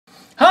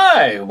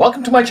Hi,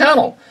 welcome to my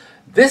channel.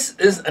 This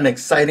is an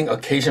exciting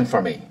occasion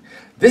for me.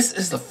 This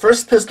is the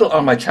first pistol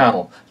on my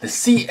channel, the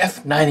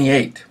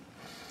CF-98.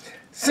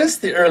 Since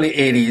the early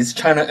 80s,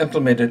 China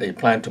implemented a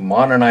plan to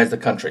modernize the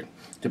country,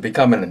 to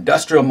become an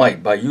industrial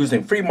might by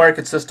using free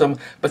market system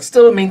but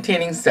still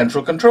maintaining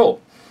central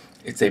control.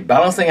 It's a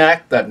balancing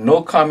act that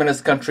no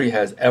communist country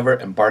has ever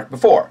embarked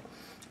before.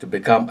 To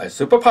become a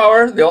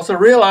superpower, they also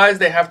realize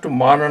they have to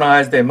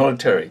modernize their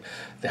military.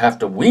 They have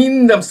to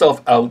wean themselves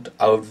out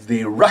of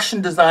the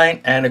Russian design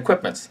and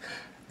equipments.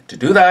 To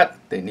do that,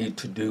 they need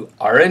to do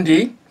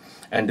R&D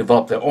and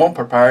develop their own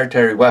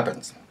proprietary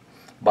weapons.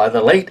 By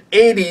the late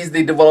 80s,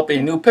 they developed a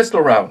new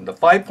pistol round, the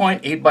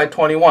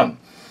 5.8x21.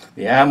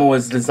 The ammo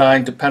is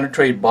designed to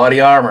penetrate body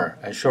armor,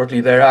 and shortly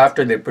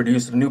thereafter they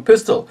produced a new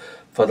pistol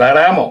for that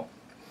ammo.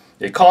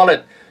 They call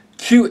it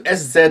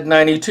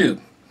QSZ-92.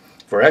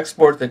 For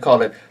export, they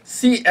call it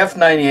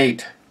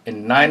CF-98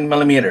 in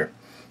 9mm.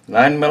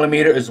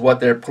 9mm is what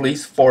their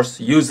police force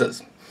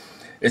uses.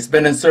 It's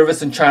been in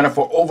service in China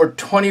for over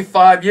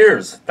 25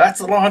 years. That's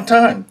a long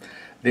time.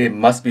 They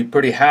must be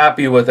pretty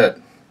happy with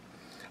it.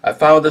 I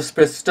found this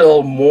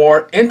pistol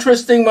more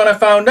interesting when I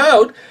found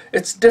out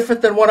it's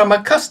different than what I'm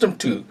accustomed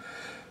to,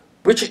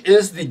 which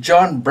is the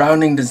John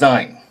Browning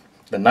design,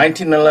 the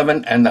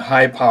 1911 and the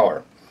high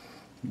power.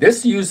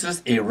 This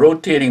uses a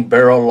rotating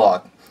barrel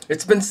lock.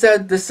 It's been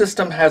said this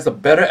system has a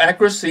better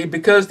accuracy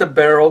because the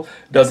barrel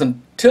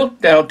doesn't tilt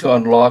down to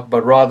unlock,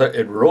 but rather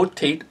it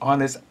rotates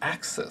on its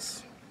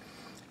axis.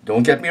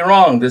 Don't get me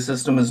wrong, this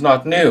system is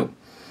not new.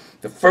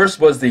 The first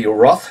was the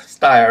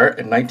Rothsteyr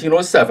in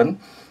 1907,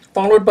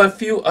 followed by a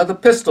few other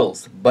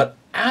pistols, but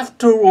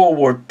after World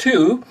War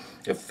II,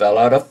 it fell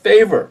out of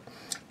favor.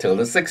 Till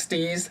the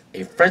 60s,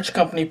 a French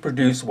company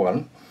produced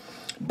one,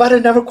 but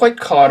it never quite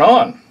caught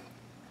on.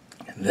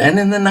 Then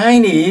in the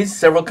 90s,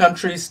 several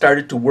countries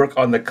started to work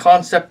on the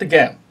concept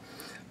again,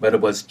 but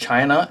it was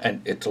China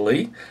and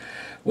Italy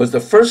was the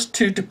first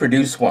two to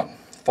produce one,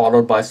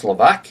 followed by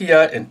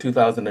Slovakia in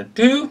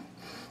 2002,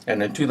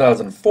 and in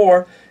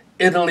 2004,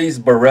 Italy's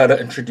Beretta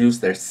introduced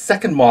their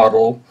second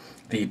model,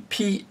 the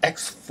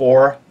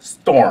PX4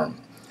 Storm,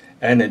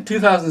 and in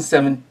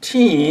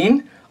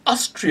 2017,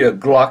 Austria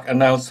Glock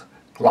announced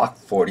Glock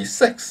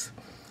 46.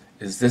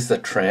 Is this a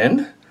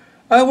trend?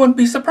 I wouldn't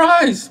be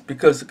surprised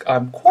because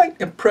I'm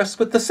quite impressed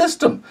with the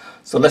system.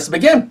 So let's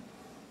begin.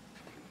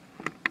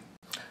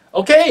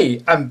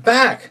 Okay, I'm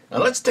back. Now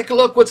let's take a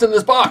look what's in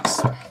this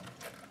box.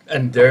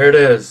 And there it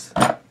is.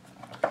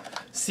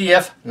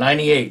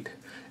 CF-98.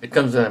 It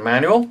comes in a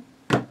manual,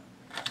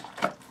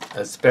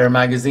 a spare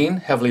magazine,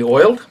 heavily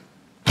oiled,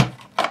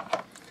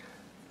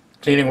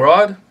 cleaning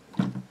rod,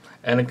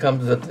 and it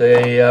comes with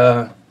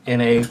in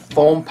a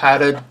foam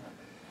padded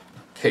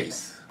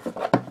case.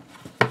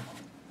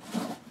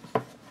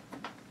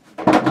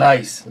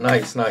 Nice,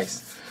 nice,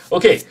 nice.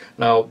 Okay,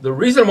 now the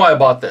reason why I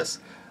bought this,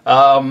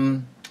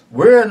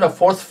 we're in the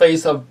fourth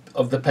phase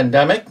of the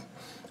pandemic,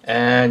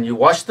 and you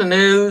watch the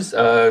news,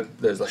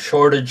 there's a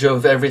shortage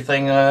of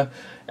everything,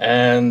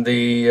 and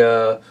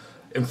the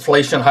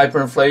inflation,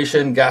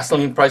 hyperinflation,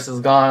 gasoline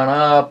prices gone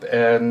up,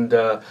 and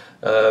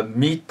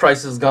meat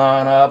prices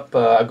gone up.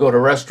 I go to a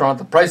restaurant,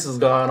 the price has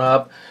gone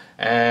up,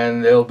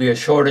 and there'll be a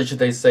shortage,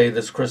 they say,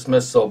 this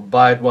Christmas, so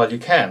buy it while you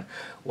can.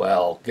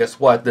 Well, guess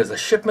what? There's a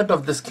shipment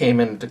of this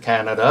came into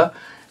Canada,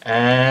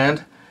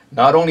 and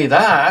not only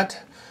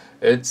that,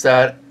 it's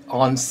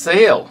on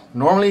sale.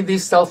 Normally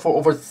these sell for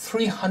over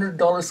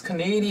 $300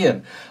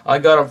 Canadian. I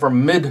got it for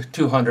mid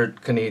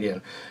 200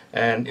 Canadian.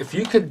 And if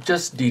you could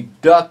just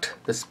deduct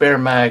the spare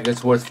mag,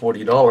 it's worth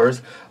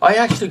 $40. I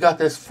actually got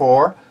this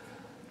for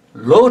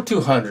low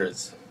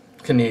 200s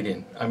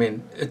Canadian. I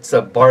mean, it's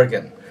a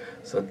bargain.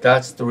 So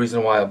that's the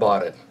reason why I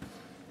bought it.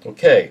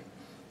 Okay.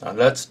 Now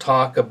let's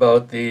talk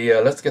about the,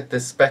 let's get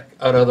this spec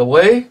out of the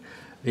way.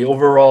 The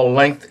overall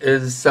length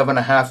is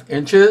 7.5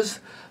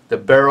 inches. The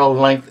barrel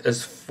length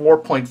is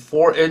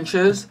 4.4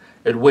 inches.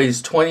 It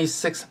weighs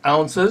 26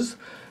 ounces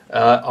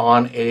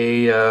on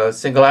a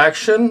single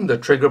action. The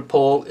trigger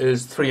pull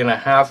is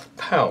 3.5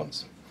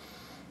 pounds.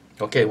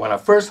 Okay, when I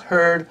first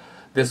heard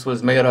this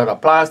was made out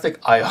of plastic,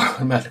 I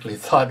automatically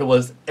thought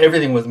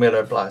everything was made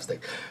out of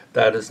plastic.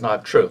 That is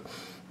not true.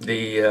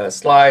 The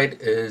slide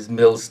is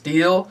milled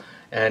steel,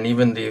 and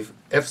even the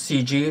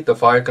FCG, the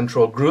fire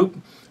control group,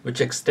 which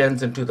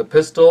extends into the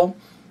pistol,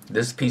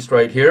 this piece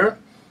right here,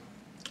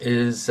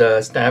 is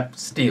stamped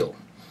steel.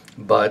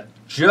 But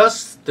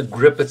just the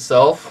grip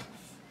itself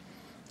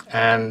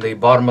and the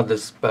bottom of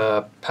this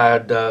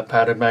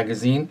padded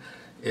magazine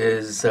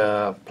is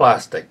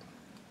plastic.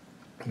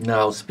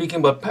 Now, speaking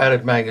about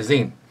padded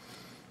magazine,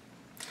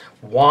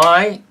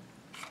 why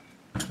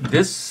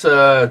this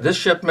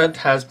shipment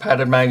has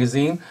padded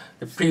magazine?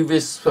 The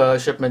previous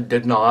shipment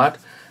did not.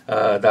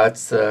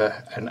 That's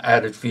an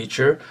added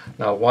feature.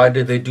 Now, why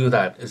did they do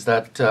that? Is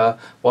that,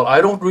 well,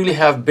 I don't really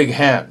have big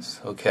hands,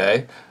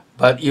 okay?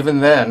 But even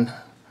then,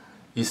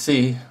 you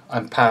see,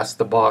 I'm past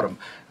the bottom.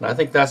 And I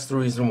think that's the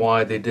reason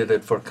why they did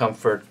it, for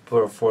comfort,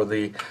 for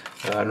the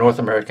North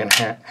American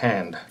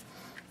hand,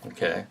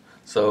 okay?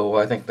 So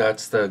I think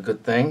that's the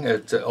good thing.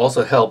 It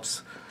also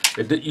helps.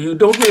 You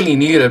don't really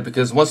need it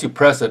because once you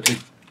press it, it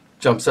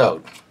jumps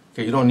out.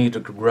 Okay, you don't need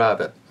to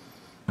grab it.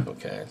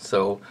 Okay,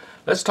 so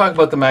let's talk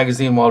about the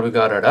magazine while we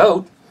got it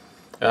out.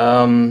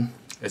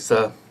 It's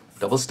a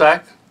double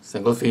stack,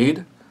 single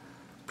feed.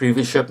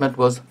 Previous shipment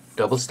was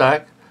double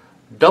stack,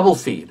 double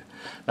feed.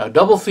 Now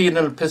double feed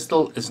in a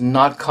pistol is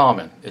not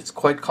common. It's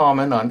quite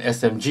common on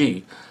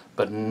SMG,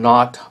 but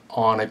not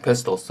on a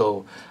pistol.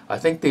 So I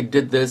think they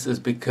did this is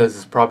because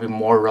it's probably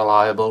more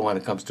reliable when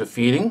it comes to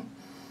feeding.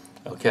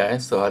 Okay,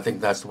 so I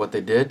think that's what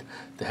they did.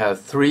 They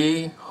have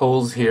 3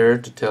 holes here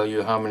to tell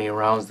you how many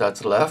rounds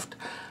that's left.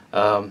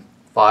 5,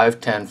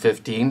 10,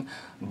 15.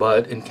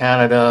 But in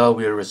Canada,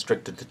 we are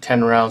restricted to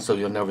 10 rounds, so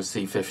you'll never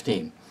see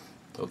 15.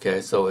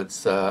 Okay, so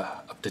it's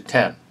up to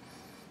 10.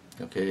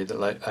 Okay,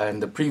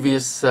 and the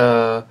previous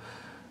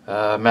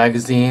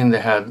magazine,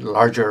 they had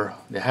larger.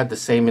 They had the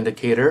same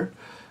indicators,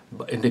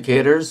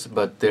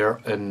 but they're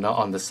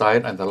on the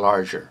side and they're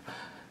larger.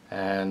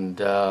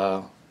 And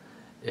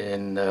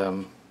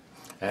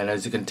and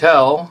as you can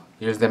tell,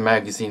 here's the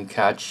magazine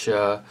catch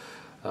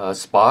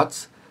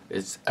spots.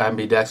 It's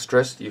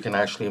ambidextrous. You can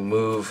actually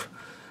move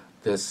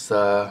this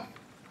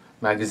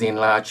magazine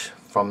latch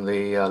from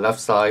the left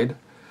side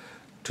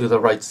to the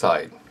right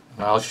side.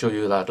 And I'll show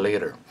you that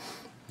later.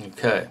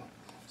 Okay,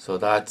 so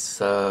that's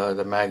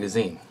the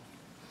magazine.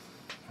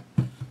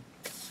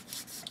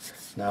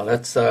 Now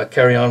let's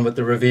carry on with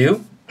the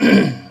review.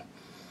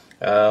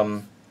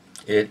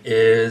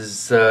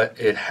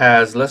 It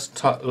has, let's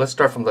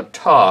start from the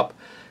top.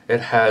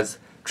 It has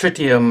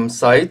tritium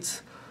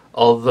sights,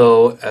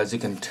 although as you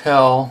can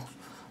tell,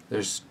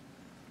 there's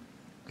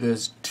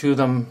 2 of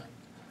them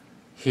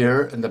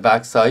here in the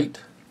back sight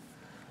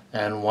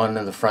and 1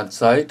 in the front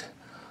sight.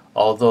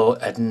 Although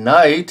at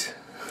night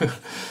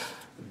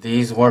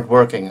these weren't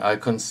working. I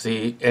couldn't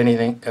see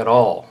anything at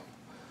all.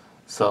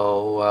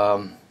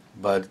 So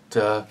but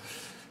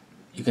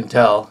you can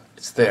tell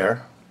it's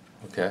there.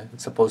 Okay,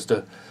 it's supposed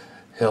to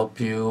help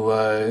you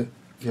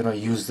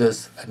use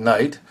this at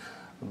night,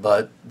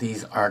 but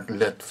these aren't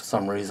lit for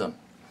some reason.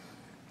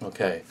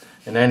 Okay,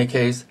 in any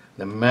case,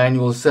 the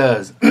manual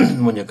says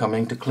when you're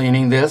coming to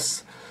cleaning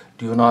this,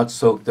 do not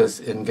soak this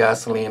in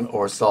gasoline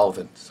or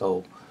solvent.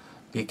 So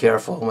be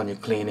careful when you're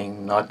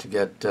cleaning not to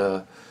get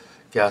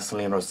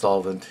gasoline or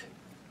solvent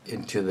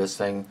into this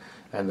thing.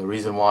 And the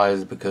reason why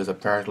is because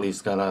apparently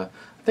it's gonna,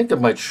 I think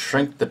it might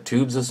shrink the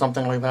tubes or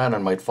something like that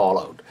and might fall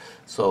out.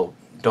 So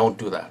don't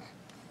do that.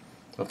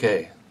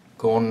 Okay,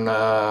 going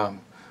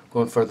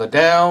further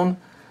down,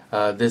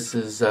 this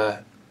is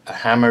a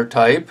hammer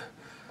type,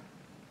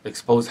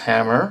 exposed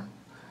hammer,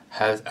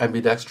 has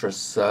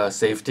ambidextrous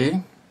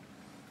safety,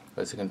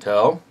 as you can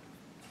tell.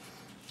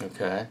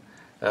 Okay,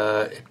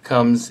 it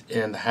comes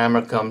in, the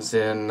hammer comes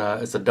in,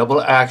 it's a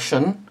double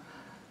action.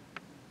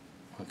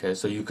 Okay,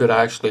 so you could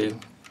actually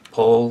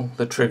pull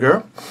the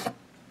trigger,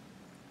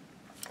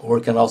 or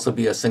it can also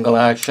be a single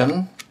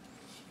action.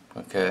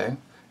 Okay,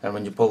 and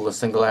when you pull the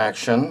single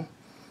action,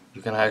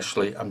 you can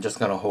actually, I'm just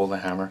going to hold the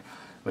hammer.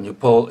 When you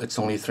pull, it's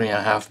only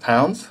 3.5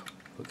 pounds.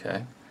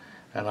 Okay,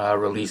 and I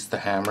release the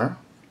hammer.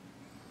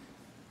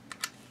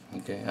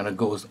 Okay, and it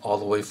goes all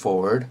the way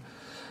forward.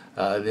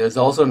 There's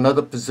also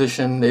another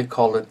position, they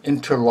call it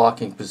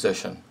interlocking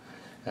position,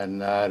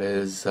 and that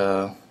is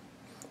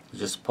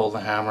just pull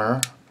the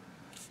hammer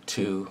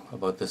to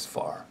about this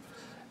far,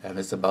 and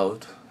it's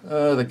about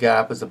the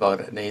gap is about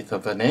 1/8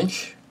 of an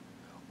inch,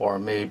 or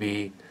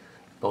maybe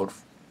about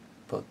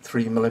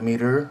 3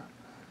 millimeter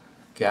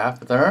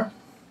gap there.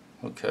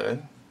 Okay,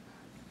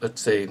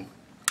 let's say,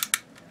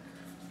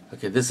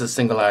 okay, this is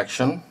single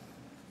action.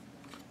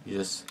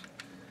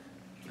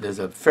 There's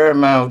a fair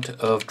amount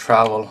of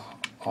travel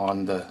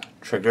on the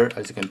trigger,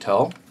 as you can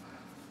tell.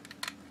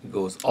 It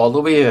goes all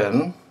the way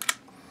in.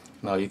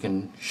 Now you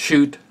can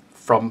shoot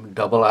from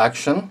double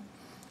action.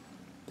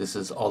 This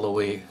is all the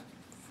way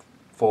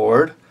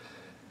forward,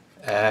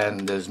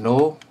 and there's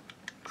no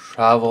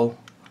travel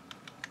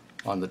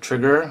on the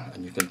trigger,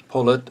 and you can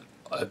pull it.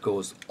 It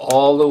goes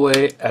all the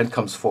way and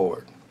comes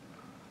forward.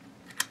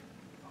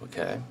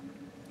 Okay,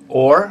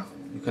 or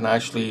you can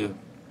actually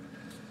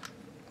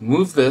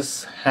move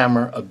this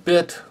hammer a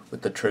bit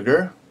with the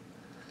trigger,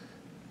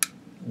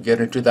 get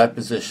into that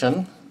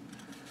position,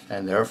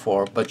 and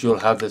therefore, but you'll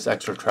have this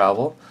extra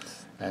travel,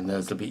 and then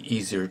it'll be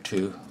easier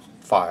to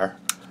fire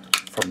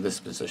from this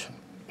position.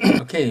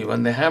 Okay,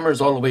 when the hammer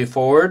is all the way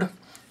forward,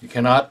 you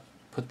cannot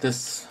put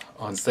this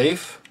on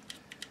safe.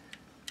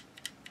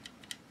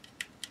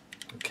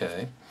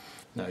 Okay,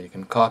 now you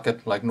can cock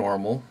it like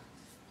normal.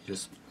 You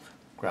just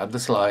grab the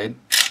slide,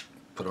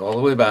 put it all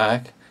the way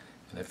back,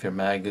 and if your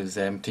mag is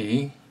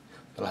empty,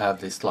 it'll have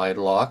the slide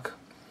lock,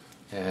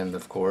 and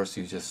of course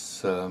you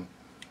just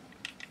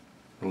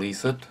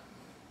release it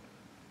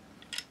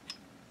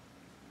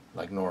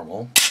like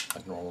normal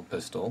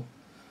pistol.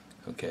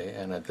 Okay,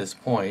 and at this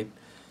point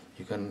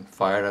you can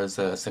fire it as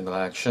a single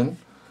action,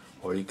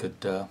 or you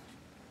could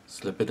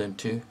slip it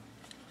into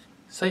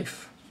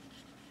safe,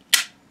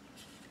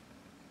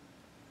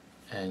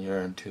 and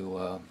you're into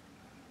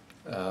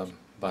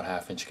about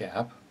 1/2 inch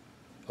gap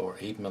or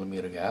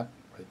 8mm gap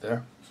right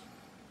there.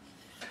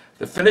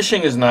 The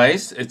finishing is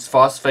nice. It's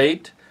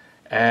phosphate,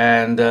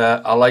 and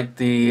I like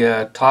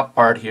the top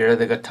part here.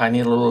 They got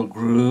tiny little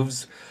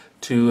grooves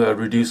to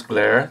reduce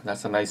glare.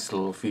 That's a nice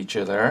little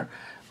feature there.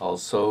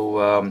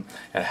 Also,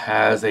 it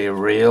has a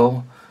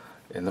rail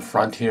in the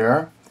front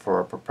here for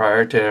a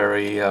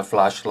proprietary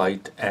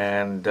flashlight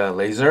and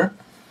laser,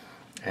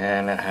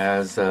 and it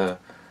has a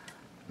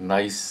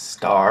nice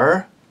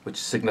star which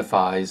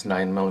signifies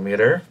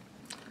 9mm,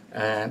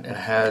 and it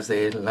has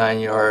a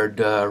lanyard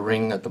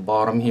ring at the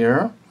bottom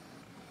here,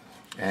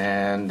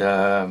 and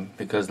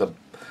because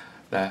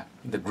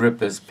the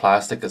grip is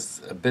plastic,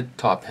 it's a bit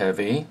top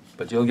heavy,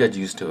 but you'll get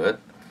used to it.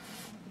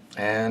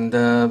 And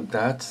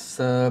that's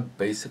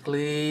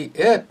basically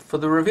it for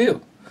the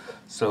review.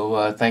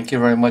 So thank you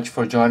very much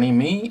for joining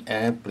me,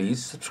 and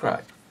please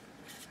subscribe.